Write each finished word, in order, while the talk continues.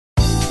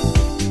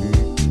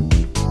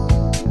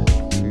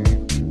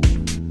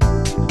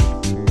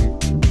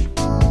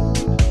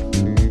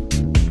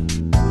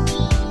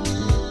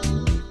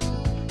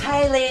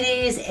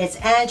It's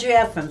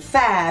Andrea from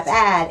Fab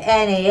at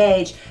any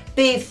age.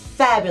 Be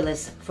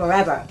fabulous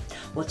forever.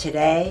 Well,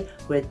 today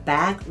we're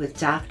back with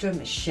Dr.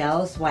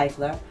 Michelle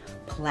Zweifler,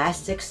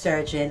 plastic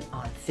surgeon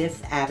on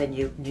 5th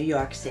Avenue, New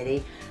York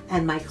City,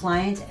 and my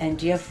client and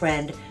dear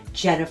friend,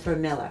 Jennifer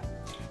Miller.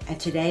 And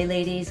today,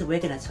 ladies, we're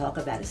going to talk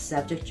about a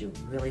subject you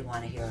really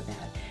want to hear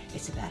about.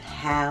 It's about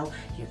how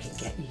you can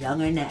get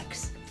younger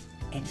necks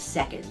in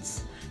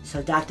seconds.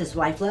 So, Dr.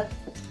 Zweifler,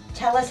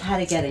 tell us how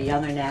to get a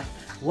younger neck.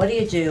 What do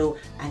you do,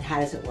 and how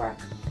does it work?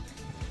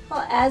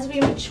 Well, as we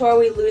mature,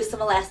 we lose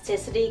some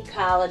elasticity,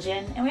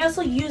 collagen, and we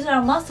also use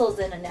our muscles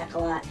in the neck a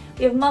lot.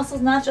 We have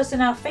muscles not just in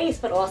our face,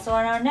 but also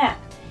in our neck.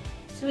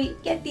 So we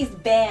get these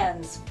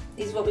bands,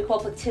 these what we call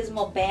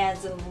platysmal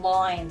bands and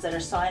lines that are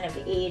a sign of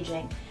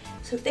aging.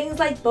 So things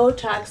like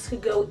Botox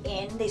could go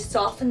in, they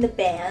soften the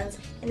bands,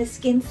 and the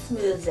skin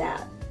smooths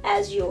out.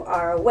 As you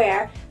are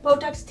aware,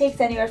 Botox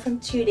takes anywhere from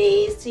 2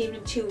 days to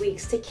even 2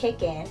 weeks to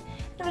kick in.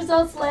 The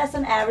results last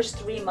on average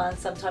 3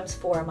 months, sometimes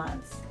 4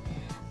 months.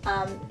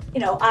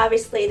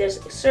 Obviously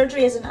there's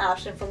surgery as an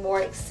option for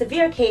more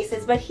severe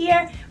cases, but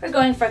here we're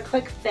going for a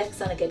quick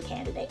fix on a good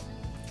candidate.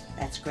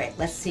 That's great.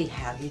 Let's see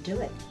how you do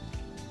it.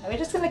 We're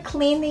just going to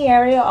clean the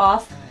area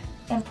off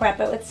and prep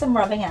it with some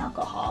rubbing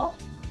alcohol.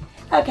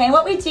 Okay,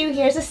 what we do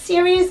here is a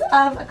series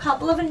of a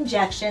couple of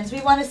injections.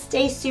 We want to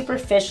stay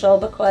superficial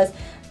because,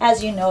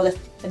 as you know,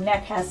 the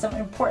neck has some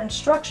important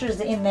structures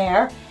in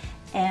there,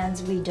 and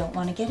we don't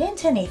want to get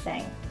into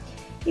anything.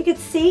 You can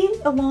see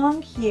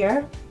along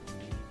here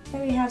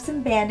that we have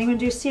some banding. We're going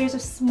to do a series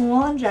of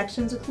small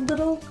injections with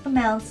little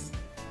amounts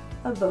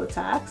of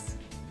Botox.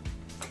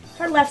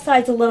 Her left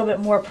side's a little bit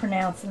more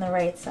pronounced than the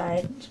right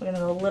side, so we're going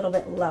to go a little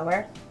bit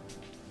lower.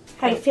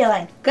 How are you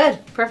feeling?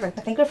 Good, perfect.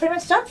 I think we're pretty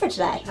much done for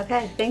today.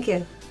 Okay, thank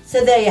you.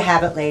 So there you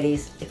have it,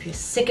 ladies. If you're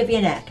sick of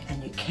your neck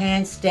and you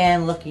can't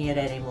stand looking at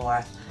it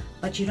anymore,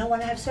 but you don't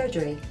want to have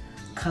surgery,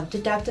 come to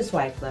Dr.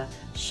 Zweifler.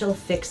 She'll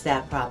fix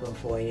that problem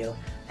for you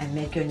and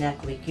make your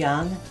neck look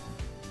young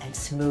and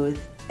smooth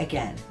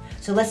again.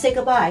 So let's say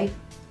goodbye.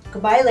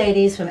 Goodbye,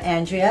 ladies, from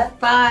Andrea.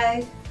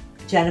 Bye.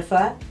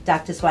 Jennifer,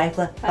 Dr.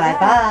 Zweifler.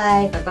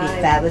 Bye-bye. Bye-bye.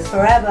 Be fabulous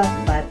forever.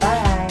 Bye-bye.